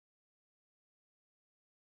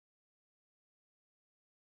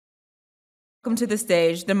Welcome to the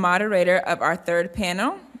stage the moderator of our third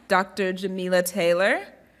panel, Dr. Jamila Taylor,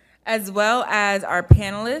 as well as our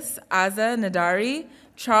panelists, Aza Nadari,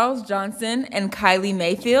 Charles Johnson, and Kylie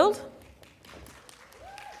Mayfield.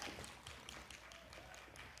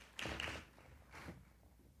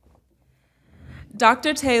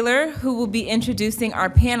 Dr. Taylor, who will be introducing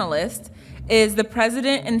our panelists, is the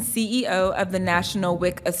president and CEO of the National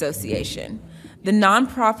WIC Association, the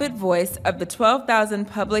nonprofit voice of the 12,000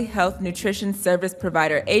 public health nutrition service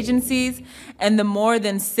provider agencies and the more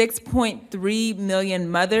than 6.3 million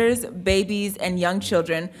mothers, babies, and young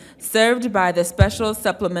children served by the Special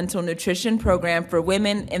Supplemental Nutrition Program for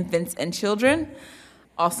Women, Infants, and Children,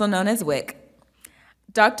 also known as WIC.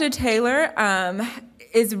 Dr. Taylor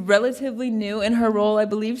is relatively new in her role. I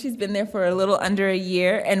believe she's been there for a little under a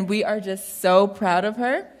year, and we are just so proud of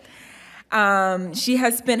her. She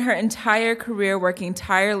has spent her entire career working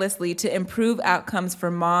tirelessly to improve outcomes for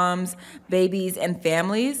moms, babies, and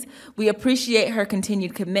families. We appreciate her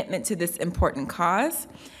continued commitment to this important cause.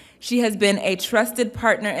 She has been a trusted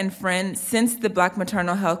partner and friend since the Black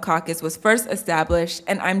Maternal Health Caucus was first established,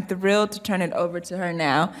 and I'm thrilled to turn it over to her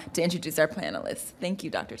now to introduce our panelists. Thank you,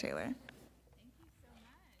 Dr. Taylor. Thank you so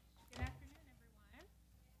much. Good afternoon, everyone.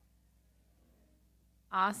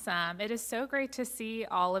 Awesome. It is so great to see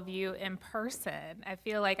all of you in person. I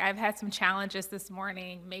feel like I've had some challenges this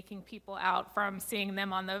morning making people out from seeing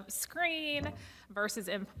them on the screen versus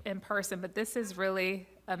in person, but this is really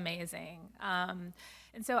amazing.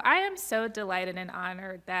 And so I am so delighted and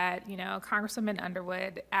honored that, Congresswoman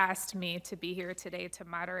Underwood asked me to be here today to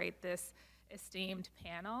moderate this esteemed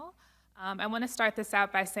panel. I want to start this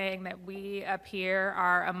out by saying that we up here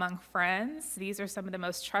are among friends. These are some of the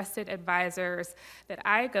most trusted advisors that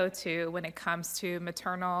I go to when it comes to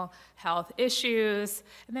maternal health issues,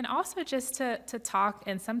 and then also just to talk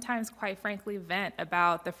and sometimes, quite frankly, vent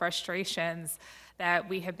about the frustrations that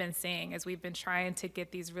we have been seeing as we've been trying to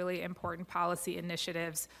get these really important policy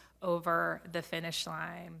initiatives over the finish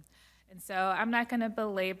line. And so I'm not going to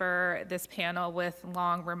belabor this panel with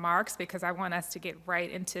long remarks because I want us to get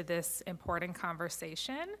right into this important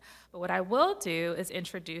conversation. But what I will do is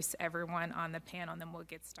introduce everyone on the panel, and then we'll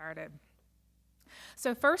get started.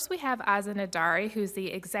 So first we have Aza Nadari, who's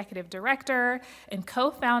the executive director and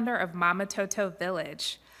co-founder of Mama Toto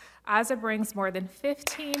Village. Aza brings more than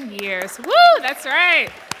 15 years. Woo, that's right.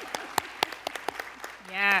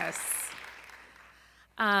 Yes.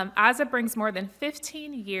 Aza brings more than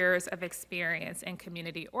 15 years of experience in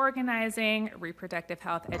community organizing, reproductive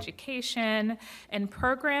health education, and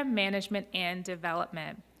program management and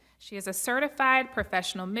development. She is a certified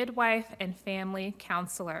professional midwife and family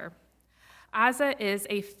counselor. Aza is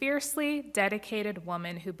a fiercely dedicated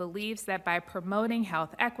woman who believes that by promoting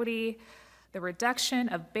health equity, the reduction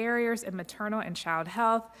of barriers in maternal and child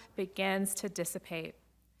health begins to dissipate,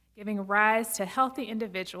 giving rise to healthy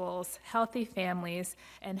individuals, healthy families,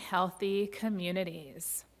 and healthy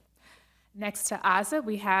communities. Next to Aza,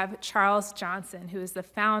 we have Charles Johnson, who is the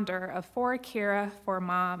founder of For Kira for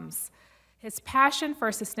Moms. His passion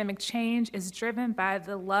for systemic change is driven by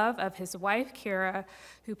the love of his wife, Kira,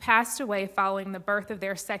 who passed away following the birth of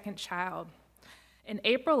their second child. In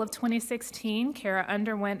April of 2016, Kira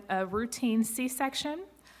underwent a routine C-section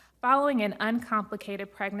following an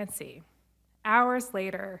uncomplicated pregnancy. Hours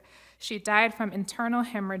later, she died from internal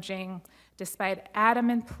hemorrhaging despite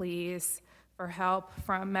adamant pleas for help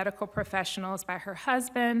from medical professionals by her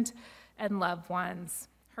husband and loved ones.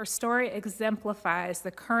 Her story exemplifies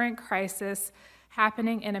the current crisis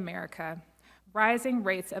happening in America, rising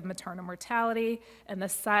rates of maternal mortality and the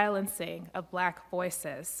silencing of Black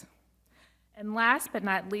voices. And last but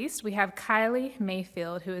not least, we have Kylie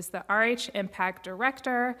Mayfield, who is the RH Impact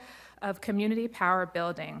Director of Community Power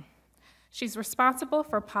Building. She's responsible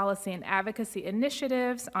for policy and advocacy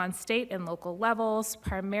initiatives on state and local levels,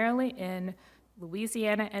 primarily in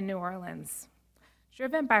Louisiana and New Orleans.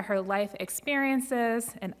 Driven by her life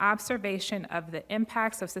experiences and observation of the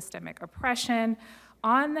impacts of systemic oppression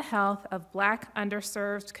on the health of Black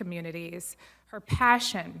underserved communities, her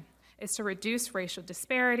passion is to reduce racial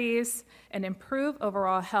disparities and improve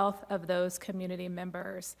overall health of those community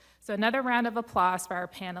members. So another round of applause for our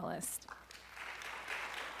panelists.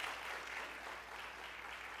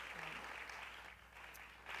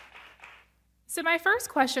 So my first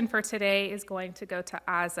question for today is going to go to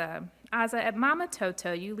Aza. Aza, at Mama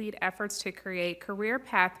Toto, you lead efforts to create career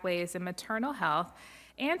pathways in maternal health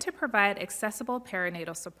and to provide accessible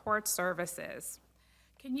perinatal support services.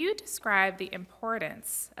 Can you describe the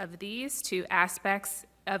importance of these two aspects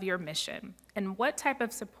of your mission and what type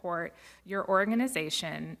of support your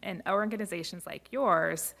organization and organizations like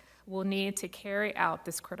yours will need to carry out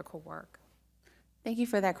this critical work? Thank you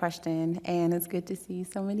for that question, and it's good to see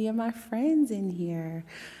so many of my friends in here.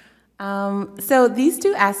 So these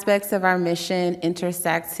two aspects of our mission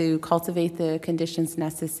intersect to cultivate the conditions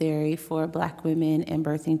necessary for Black women and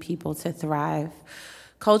birthing people to thrive.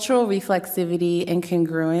 Cultural reflexivity and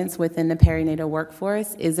congruence within the perinatal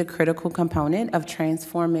workforce is a critical component of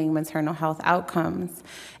transforming maternal health outcomes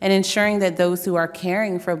and ensuring that those who are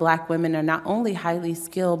caring for Black women are not only highly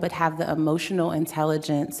skilled, but have the emotional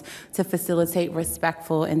intelligence to facilitate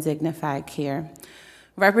respectful and dignified care.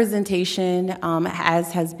 Representation,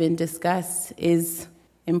 as has been discussed, is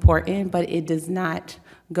important, but it does not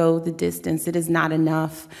go the distance. It is not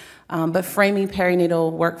enough. But framing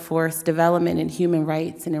perinatal workforce development in human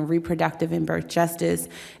rights and in reproductive and birth justice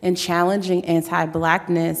and challenging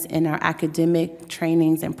anti-Blackness in our academic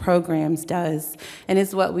trainings and programs does, and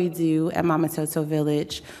it's what we do at Mama Toto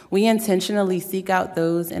Village. We intentionally seek out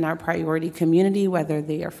those in our priority community, whether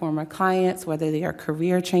they are former clients, whether they are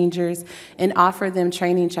career changers, and offer them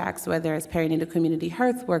training tracks, whether it's perinatal community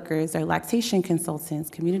health workers or lactation consultants,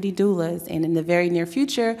 community doulas, and in the very near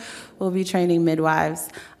future, we'll be training midwives.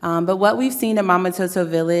 But what we've seen at Mama Toto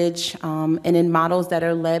Village and in models that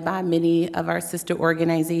are led by many of our sister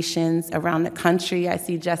organizations around the country, I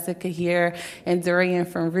see Jessica here and Dorian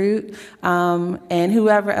from Root, and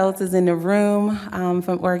whoever else is in the room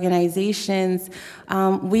from organizations,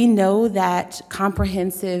 we know that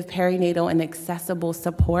comprehensive perinatal and accessible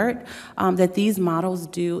support, that these models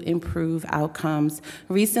do improve outcomes.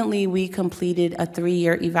 Recently, we completed a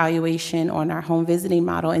 3-year evaluation on our home visiting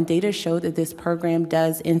model, and data showed that this program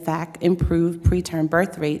does, in fact, improve preterm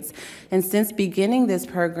birth rates. And since beginning this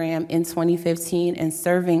program in 2015 and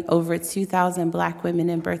serving over 2,000 Black women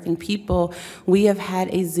and birthing people, we have had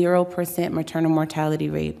a 0% maternal mortality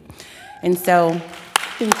rate. And so,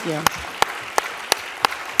 thank you.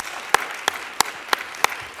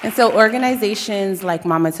 And so organizations like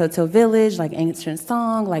Mama Toto Village, like Ancient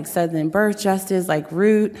Song, like Southern Birth Justice, like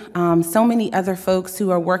Root, so many other folks who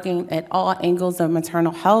are working at all angles of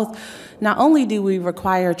maternal health, not only do we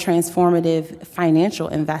require transformative financial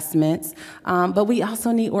investments, but we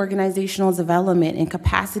also need organizational development and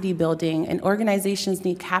capacity building, and organizations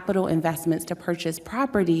need capital investments to purchase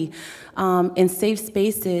property and safe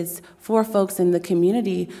spaces for folks in the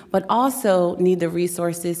community, but also need the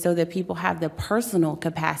resources so that people have the personal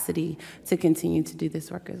capacity to continue to do this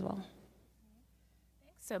work as well.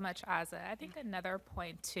 So much, Aza. I think another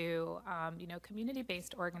point too,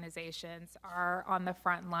 community-based organizations are on the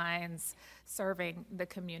front lines serving the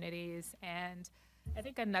communities, and I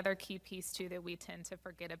think another key piece too that we tend to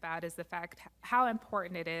forget about is the fact how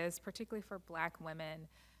important it is, particularly for Black women,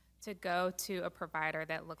 to go to a provider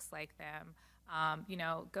that looks like them.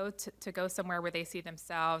 Go somewhere where they see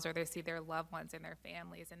themselves or they see their loved ones and their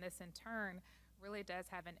families, and this in turn really does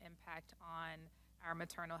have an impact on our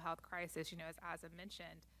maternal health crisis. As Aza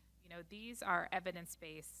mentioned, these are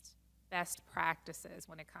evidence-based best practices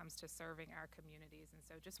when it comes to serving our communities. And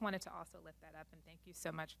so just wanted to also lift that up, and thank you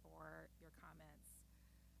so much for your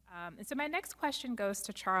comments. And so my next question goes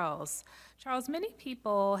to Charles. Charles, many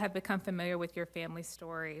people have become familiar with your family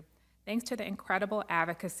story thanks to the incredible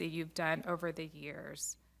advocacy you've done over the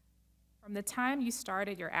years. From the time you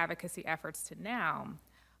started your advocacy efforts to now,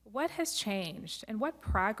 what has changed and what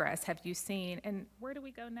progress have you seen, and where do we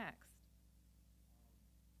go next?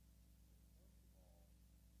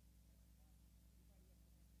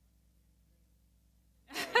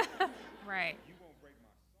 Right.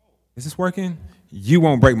 Is this working? You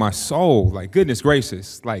won't break my soul. Like, goodness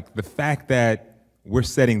gracious. Like, the fact that we're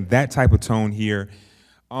setting that type of tone here.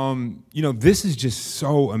 This is just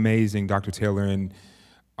so amazing, Dr. Taylor. And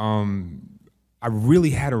I really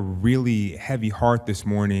had a really heavy heart this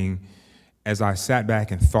morning as I sat back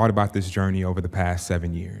and thought about this journey over the past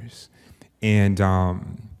 7 years. And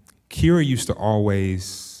Kira used to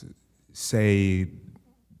always say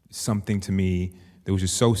something to me that was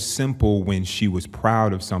just so simple when she was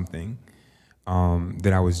proud of something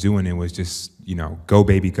that I was doing. It was just, go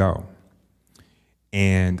baby, go.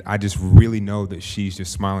 And I just really know that she's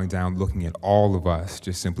just smiling down, looking at all of us,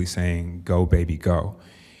 just simply saying, go baby, go.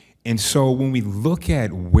 And so when we look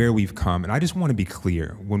at where we've come, and I just want to be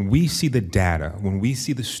clear, when we see the data, when we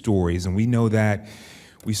see the stories, and we know that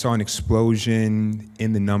we saw an explosion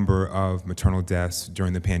in the number of maternal deaths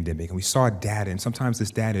during the pandemic, and we saw data, and sometimes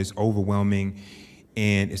this data is overwhelming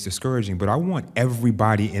and it's discouraging, but I want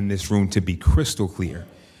everybody in this room to be crystal clear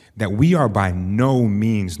that we are by no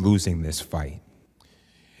means losing this fight.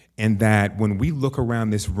 And that when we look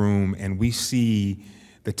around this room and we see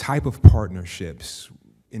the type of partnerships,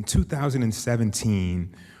 in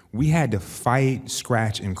 2017, we had to fight,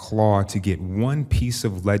 scratch, and claw to get one piece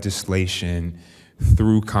of legislation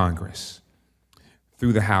through Congress,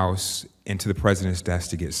 through the House, and to the president's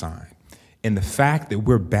desk to get signed. And the fact that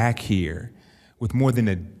we're back here with more than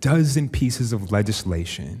a dozen pieces of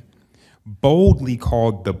legislation boldly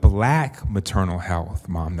called the Black Maternal Health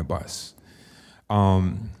Momnibus,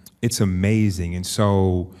 it's amazing. And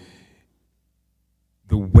so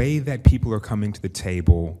the way that people are coming to the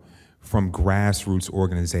table, from grassroots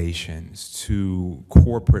organizations to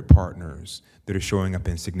corporate partners that are showing up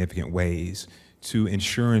in significant ways, to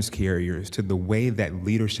insurance carriers, to the way that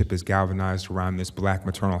leadership is galvanized around this Black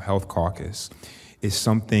Maternal Health Caucus, is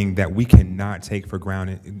something that we cannot take for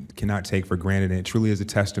granted. And it truly is a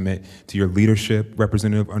testament to your leadership,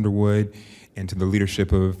 Representative Underwood, and to the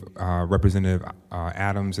leadership of Representative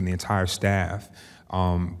Adams and the entire staff.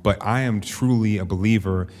 But I am truly a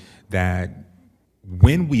believer that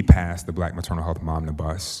when we pass the Black Maternal Health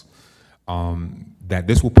Momnibus, that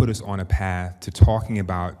this will put us on a path to talking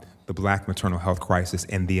about the Black maternal health crisis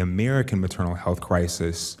and the American maternal health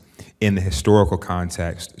crisis in the historical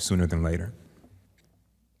context sooner than later.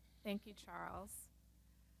 Thank you, Charles.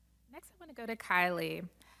 Next, I want to go to Kylie.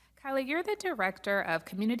 Kylie, you're the Director of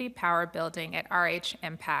Community Power Building at RH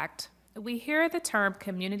Impact. We hear the term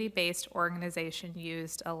community-based organization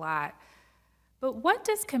used a lot, but what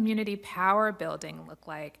does community power building look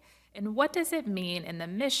like, and what does it mean in the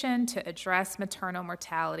mission to address maternal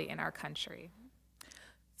mortality in our country?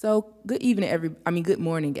 So good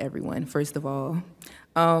morning, everyone, first of all.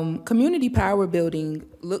 Community power building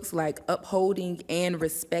looks like upholding and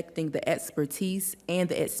respecting the expertise and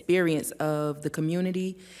the experience of the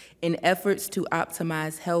community in efforts to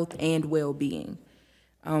optimize health and well-being.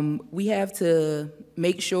 We have to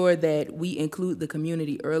make sure that we include the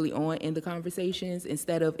community early on in the conversations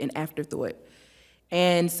instead of an afterthought.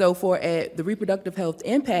 And so for the Reproductive Health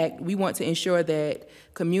Impact, we want to ensure that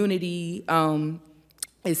community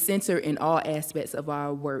is centered in all aspects of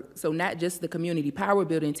our work. So not just the community power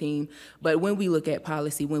building team, but when we look at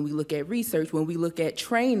policy, when we look at research, when we look at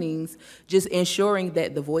trainings, just ensuring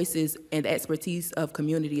that the voices and expertise of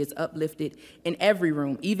community is uplifted in every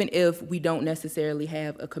room, even if we don't necessarily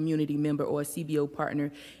have a community member or a CBO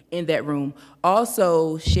partner in that room.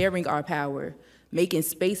 Also sharing our power, making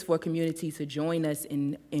space for community to join us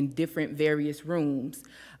in different various rooms.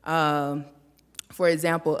 For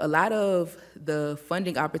example, a lot of the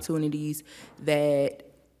funding opportunities that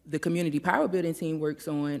the community power building team works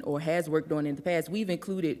on or has worked on in the past, we've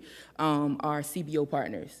included our CBO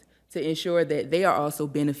partners to ensure that they are also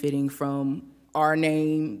benefiting from our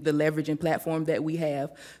name, the leverage and platform that we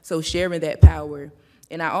have, so sharing that power.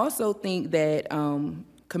 And I also think that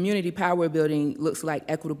community power building looks like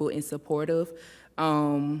equitable and supportive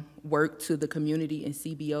work to the community and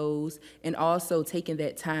CBOs, and also taking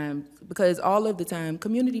that time, because all of the time,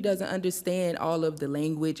 community doesn't understand all of the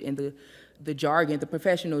language and the jargon, the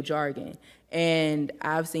professional jargon. And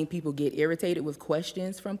I've seen people get irritated with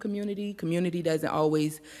questions from community. Community doesn't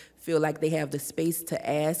always feel like they have the space to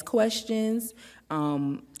ask questions.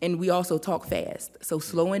 And we also talk fast. So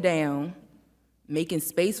slowing down, making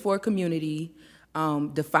space for community,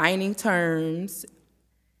 defining terms.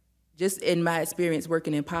 Just in my experience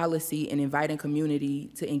working in policy and inviting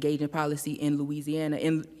community to engage in policy in Louisiana,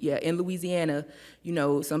 in Louisiana, you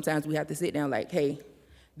know, sometimes we have to sit down like, hey,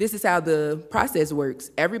 this is how the process works.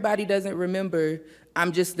 Everybody doesn't remember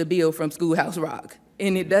I'm just the bill from Schoolhouse Rock.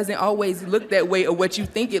 And it doesn't always look that way or what you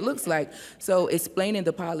think it looks like. So explaining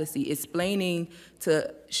the policy,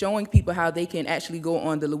 showing people how they can actually go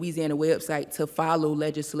on the Louisiana website to follow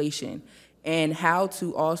legislation, and how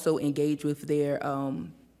to also engage with their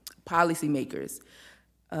policymakers.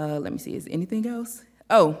 Let me see, is anything else?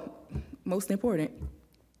 Oh, most important,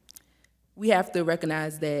 we have to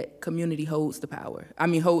recognize that community holds the power.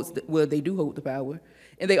 They do hold the power,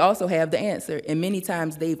 and they also have the answer. And many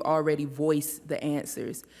times they've already voiced the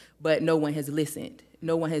answers, but no one has listened.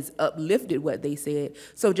 No one has uplifted what they said.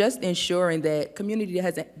 So just ensuring that community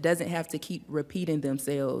doesn't have to keep repeating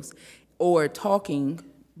themselves or talking,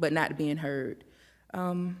 but not being heard.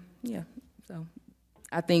 So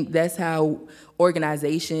I think that's how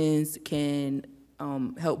organizations can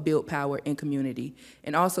help build power in community.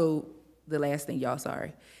 And also, the last thing, y'all,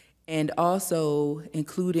 sorry. And also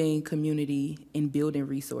including community in building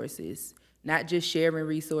resources, not just sharing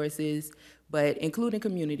resources, but including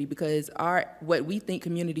community, because what we think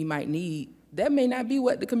community might need, that may not be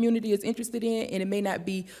what the community is interested in, and it may not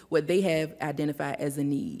be what they have identified as a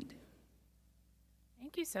need.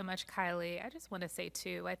 Thank you so much, Kylie. I just want to say,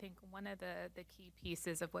 too, I think one of the key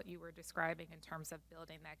pieces of what you were describing in terms of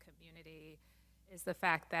building that community is the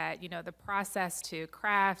fact that, you know, the process to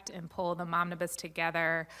craft and pull the Momnibus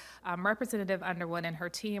together, Representative Underwood and her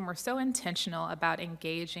team were so intentional about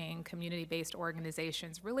engaging community-based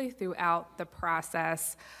organizations really throughout the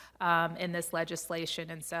process in this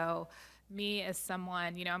legislation. And so me as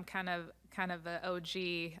someone, you know, I'm kind of an OG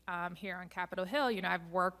here on Capitol Hill. You know, I've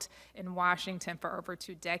worked in Washington for over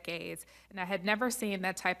 2 decades, and I had never seen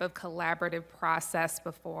that type of collaborative process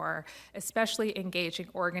before, especially engaging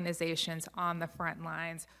organizations on the front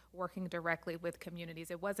lines, working directly with communities.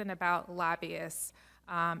 It wasn't about lobbyists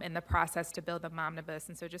in the process to build the Momnibus,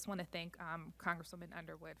 and so just want to thank Congresswoman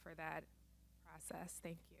Underwood for that process.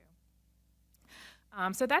 Thank you.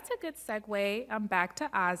 So that's a good segue back to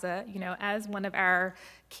Aza. You know, as one of our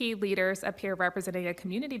key leaders up here representing a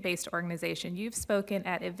community-based organization, you've spoken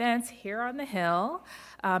at events here on the Hill,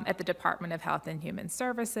 at the Department of Health and Human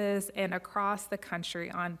Services, and across the country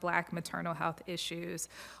on Black maternal health issues.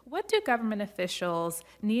 What do government officials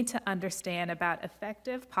need to understand about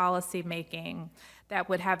effective policy making that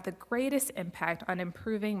would have the greatest impact on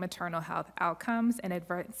improving maternal health outcomes and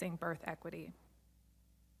advancing birth equity?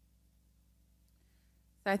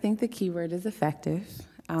 So I think the key word is effective,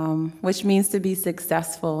 which means to be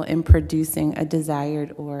successful in producing a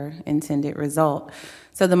desired or intended result.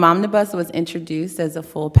 So the Momnibus was introduced as a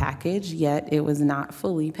full package, yet it was not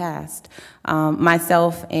fully passed.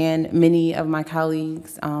 Myself and many of my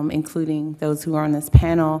colleagues, including those who are on this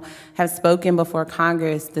panel, have spoken before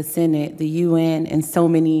Congress, the Senate, the UN, and so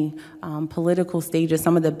many political stages,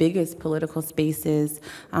 some of the biggest political spaces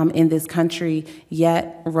in this country,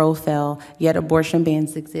 yet Roe fell, yet abortion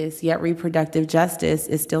bans exist, yet reproductive justice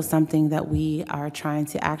is still something that we are trying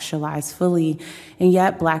to actualize fully, and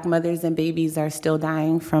yet Black mothers and babies are still dying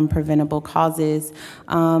from preventable causes.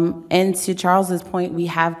 And to Charles's point, we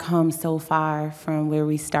have come so far from where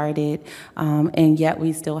we started, and yet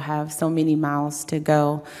we still have so many miles to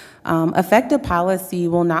go. Effective policy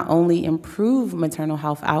will not only improve maternal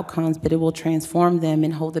health outcomes, but it will transform them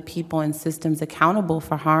and hold the people and systems accountable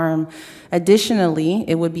for harm. Additionally,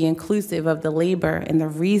 it would be inclusive of the labor and the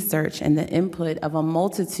research and the input of a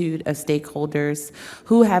multitude of stakeholders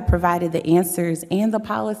who have provided the answers and the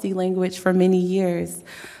policy language for many years.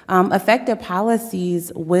 Effective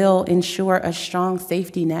policies will ensure a strong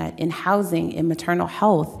safety net in housing and maternal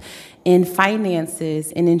health, in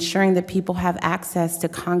finances, in ensuring that people have access to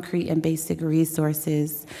concrete and basic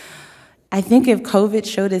resources. I think if COVID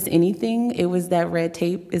showed us anything, it was that red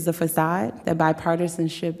tape is a facade, that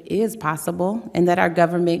bipartisanship is possible, and that our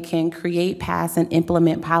government can create, pass, and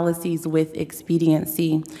implement policies with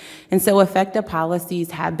expediency. And so effective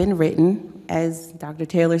policies have been written, as Dr.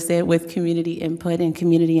 Taylor said, with community input and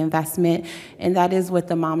community investment, and that is what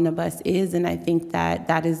the Momnibus is, and I think that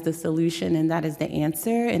that is the solution and that is the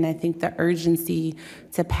answer, and I think the urgency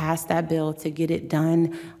to pass that bill, to get it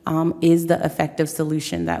done, is the effective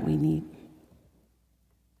solution that we need.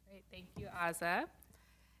 Great, thank you, Aza.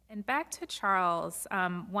 And back to Charles,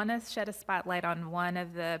 want to shed a spotlight on one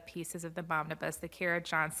of the pieces of the Momnibus, the Kara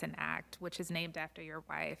Johnson Act, which is named after your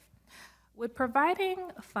wife. Would providing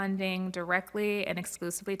funding directly and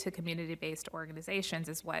exclusively to community-based organizations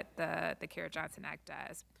is what the Kara Johnson Act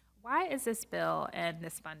does. Why is this bill and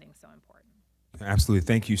this funding so important? Absolutely,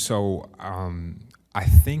 thank you. So I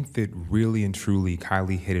think that really and truly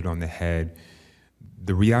Kylie hit it on the head.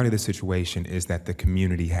 The reality of the situation is that the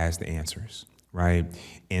community has the answers, right?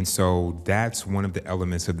 And so that's one of the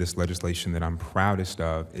elements of this legislation that I'm proudest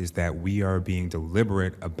of, is that we are being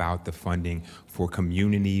deliberate about the funding for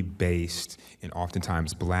community-based and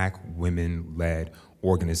oftentimes Black women-led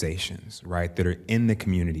organizations, right, that are in the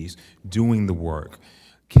communities, doing the work,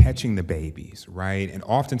 catching the babies, right? And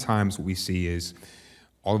oftentimes what we see is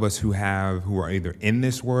all of us who are either in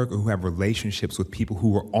this work or who have relationships with people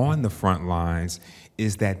who are on the front lines,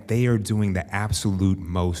 is that they are doing the absolute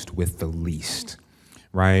most with the least,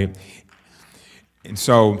 right? And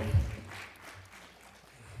so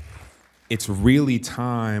it's really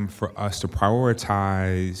time for us to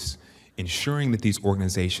prioritize ensuring that these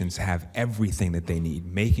organizations have everything that they need,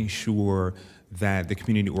 making sure that the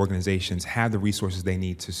community organizations have the resources they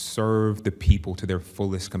need to serve the people to their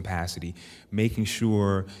fullest capacity, making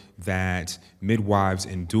sure that midwives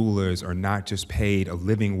and doulas are not just paid a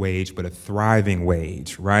living wage, but a thriving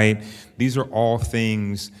wage, right? These are all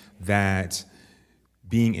things that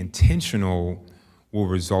being intentional will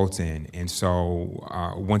result in. And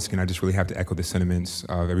so once again, I just really have to echo the sentiments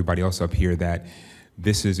of everybody else up here that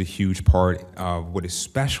this is a huge part of what is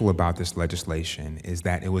special about this legislation, is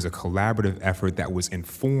that it was a collaborative effort that was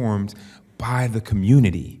informed by the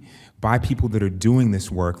community, by people that are doing this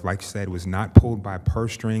work. Like I said, it was not pulled by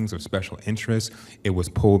purse strings of special interests. It was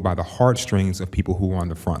pulled by the heartstrings of people who were on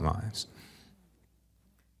the front lines.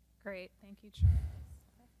 Great, thank you, Charles.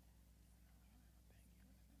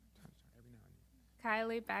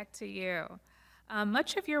 Kylie, back to you.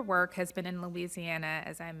 Much of your work has been in Louisiana,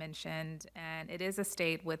 as I mentioned, and it is a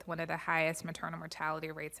state with one of the highest maternal mortality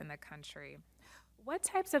rates in the country. What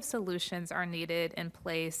types of solutions are needed in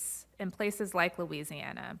places like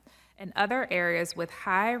Louisiana and other areas with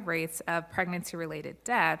high rates of pregnancy-related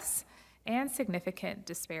deaths and significant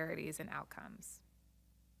disparities in outcomes?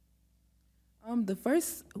 The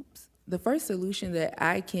first solution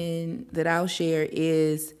that I'll share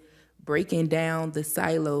is breaking down the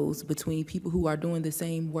silos between people who are doing the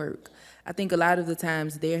same work. I think a lot of the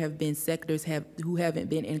times there have been sectors who haven't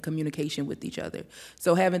been in communication with each other.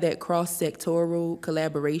 So having that cross-sectoral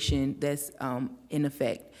collaboration that's in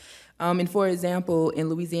effect. And for example, in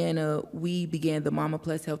Louisiana, we began the Mama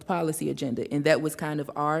Plus Health Policy Agenda, and that was kind of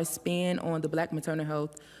our spin on the Black Maternal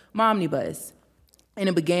Health Momnibus. And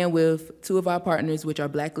it began with two of our partners, which are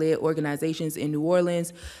Black-led organizations in New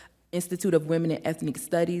Orleans, Institute of Women and Ethnic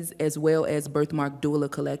Studies, as well as Birthmark Doula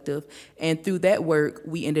Collective. And through that work,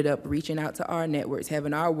 we ended up reaching out to our networks,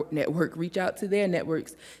 having our network reach out to their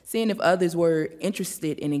networks, seeing if others were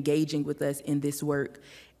interested in engaging with us in this work.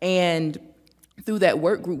 And through that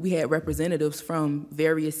work group, we had representatives from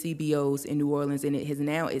various CBOs in New Orleans, and it has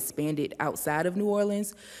now expanded outside of New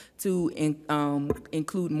Orleans to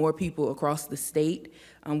include more people across the state.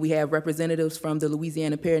 We have representatives from the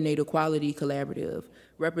Louisiana Perinatal Quality Collaborative,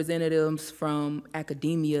 representatives from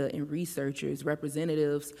academia and researchers,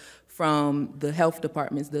 representatives from the health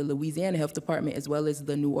departments, the Louisiana Health Department, as well as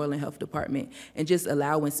the New Orleans Health Department, and just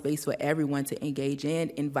allowing space for everyone to engage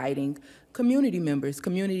in, inviting community members,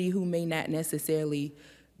 community who may not necessarily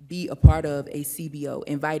be a part of a CBO,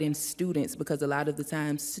 inviting students, because a lot of the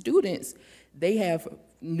times students, they have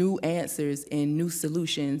new answers and new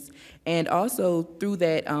solutions. And also through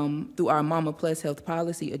that, through our Mama Plus Health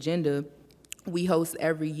Policy Agenda, we host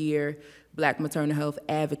every year Black Maternal Health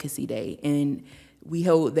Advocacy Day, and we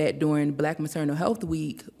hold that during Black Maternal Health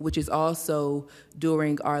Week, which is also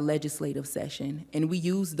during our legislative session. And we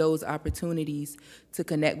use those opportunities to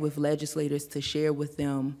connect with legislators, to share with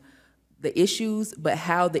them the issues, but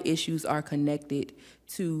how the issues are connected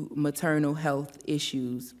to maternal health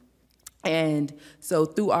issues. And so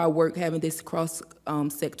through our work, having this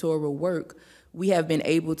cross-sectoral work, we have been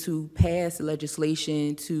able to pass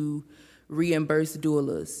legislation to reimburse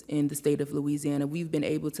doulas in the state of Louisiana. We've been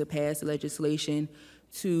able to pass legislation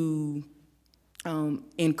to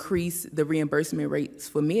increase the reimbursement rates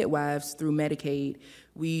for midwives through Medicaid.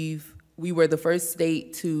 We were the first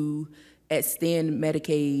state to extend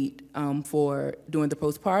Medicaid for during the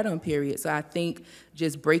postpartum period. So I think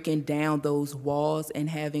just breaking down those walls and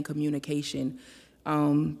having communication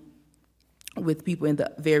with people in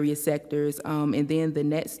the various sectors. And then the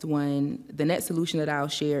next solution that I'll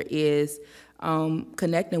share is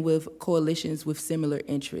connecting with coalitions with similar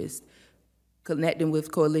interests. Connecting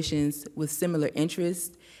with coalitions with similar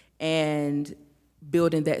interests and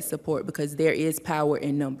building that support, because there is power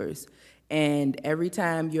in numbers. And every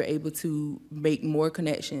time you're able to make more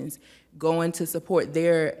connections, going to support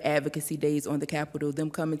their advocacy days on the Capitol, them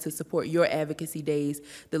coming to support your advocacy days,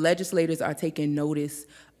 the legislators are taking notice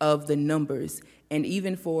of the numbers. And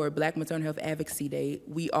even for Black Maternal Health Advocacy Day,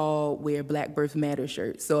 we all wear Black Birth Matter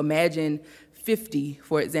shirts. So imagine 50,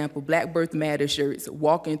 for example, Black Birth Matter shirts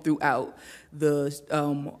walking throughout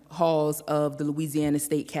the halls of the Louisiana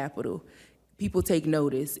State Capitol. People take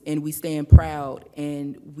notice, and we stand proud,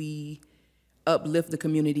 and we uplift the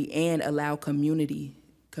community and allow community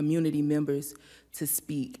members to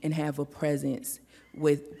speak and have a presence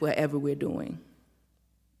with whatever we're doing.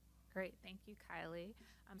 Great, thank you, Kylie.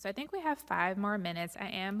 So I think we have 5 more minutes. I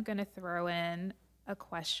am going to throw in a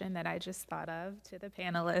question that I just thought of to the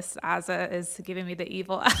panelists. Aza is giving me the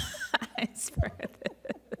evil eyes for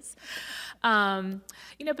this.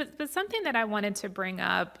 But something that I wanted to bring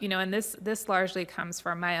up, and this largely comes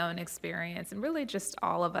from my own experience and really just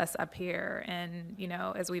all of us up here. And,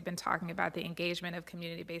 as we've been talking about the engagement of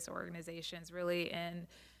community-based organizations really in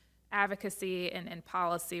advocacy and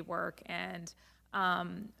policy work. And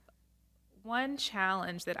one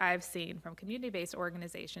challenge that I've seen from community-based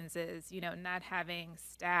organizations is, not having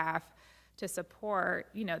staff to support,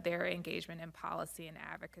 their engagement in policy and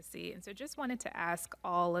advocacy. And so just wanted to ask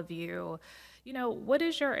all of you, what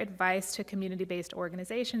is your advice to community-based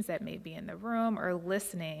organizations that may be in the room or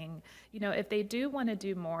listening, if they do want to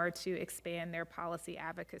do more to expand their policy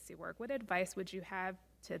advocacy work, what advice would you have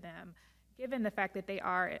to them, given the fact that they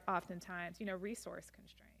are oftentimes, resource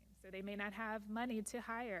constrained. So they may not have money to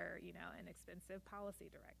hire, an expensive policy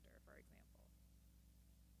director, for example.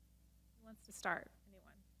 Who wants to start?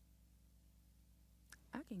 Anyone?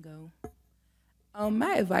 I can go.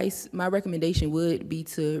 My advice, my recommendation would be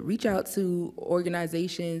to reach out to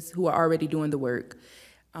organizations who are already doing the work.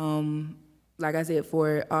 Like I said,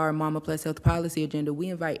 for our Mama Plus Health policy agenda, we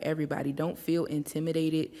invite everybody. Don't feel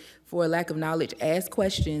intimidated for a lack of knowledge. Ask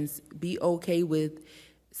questions. Be okay with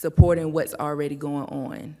supporting what's already going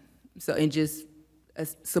on. So, and just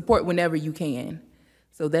support whenever you can.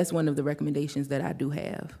 So that's one of the recommendations that I do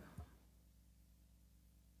have.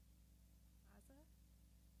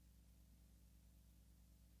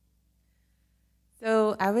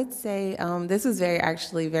 So I would say this was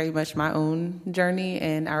actually very much my own journey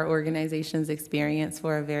and our organization's experience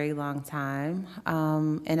for a very long time.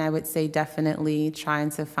 And I would say definitely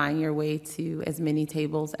trying to find your way to as many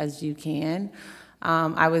tables as you can.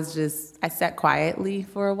 I sat quietly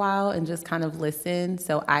for a while and just kind of listened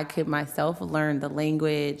so I could myself learn the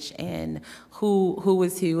language and who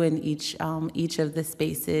was who in each of the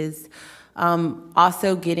spaces.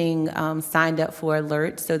 Also getting signed up for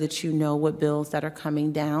alerts so that you know what bills that are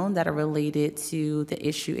coming down that are related to the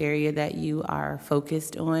issue area that you are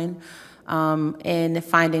focused on, and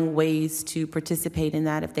finding ways to participate in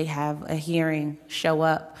that. If they have a hearing, show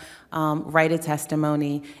up, write a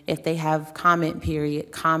testimony. If they have comment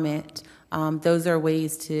period, comment. Those are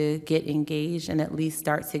ways to get engaged and at least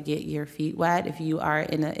start to get your feet wet. If you are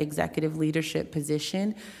in an executive leadership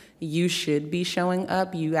position, you should be showing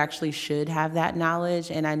up. You actually should have that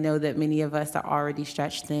knowledge, and I know that many of us are already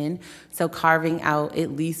stretched thin. So carving out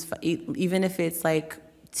at least, even if it's like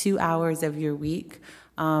 2 hours of your week,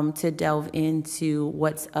 to delve into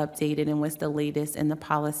what's updated and what's the latest in the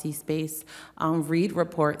policy space. Read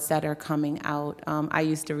reports that are coming out. I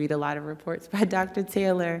used to read a lot of reports by Dr.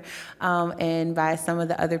 Taylor and by some of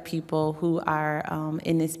the other people who are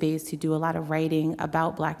in this space who do a lot of writing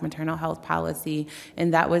about Black maternal health policy,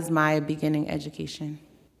 and that was my beginning education.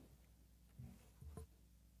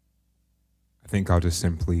 I think I'll just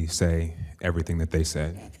simply say everything that they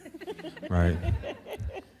said, right?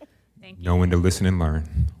 Thank you. Know when to listen and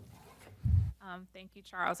learn. Thank you,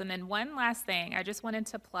 Charles. And then one last thing, I just wanted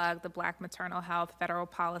to plug the Black Maternal Health Federal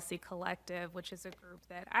Policy Collective, which is a group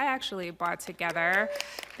that I actually brought together.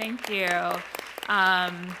 Thank you.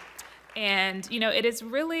 And, it is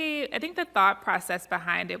really, I think the thought process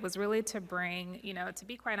behind it was really to bring, to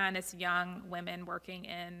be quite honest, young women working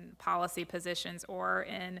in policy positions or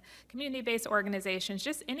in community-based organizations,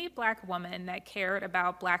 just any Black woman that cared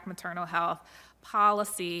about Black maternal health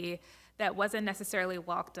policy that wasn't necessarily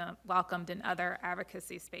welcomed in other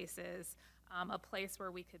advocacy spaces, a place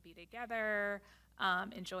where we could be together,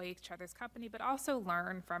 enjoy each other's company, but also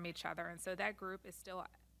learn from each other. And so that group is still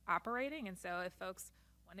operating. And so if folks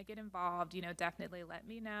want to get involved, definitely let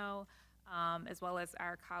me know, as well as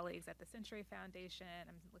our colleagues at the Century Foundation.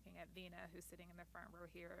 I'm looking at Vina, who's sitting in the front row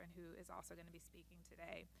here and who is also going to be speaking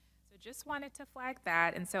today. So just wanted to flag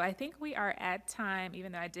that. And so I think we are at time,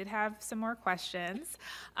 even though I did have some more questions.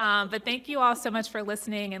 But thank you all so much for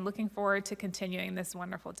listening and looking forward to continuing this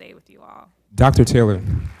wonderful day with you all. Dr. Taylor,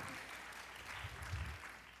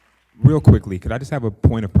 real quickly, could I just have a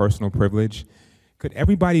point of personal privilege? Could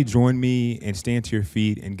everybody join me and stand to your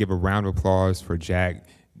feet and give a round of applause for Jack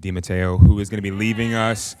DiMatteo, who is going to be leaving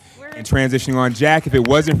us and transitioning on. Jack, if it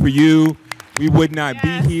wasn't for you, we would not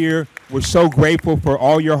be here. We're so grateful for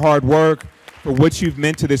all your hard work, for what you've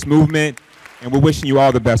meant to this movement, and we're wishing you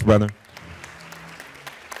all the best, brother.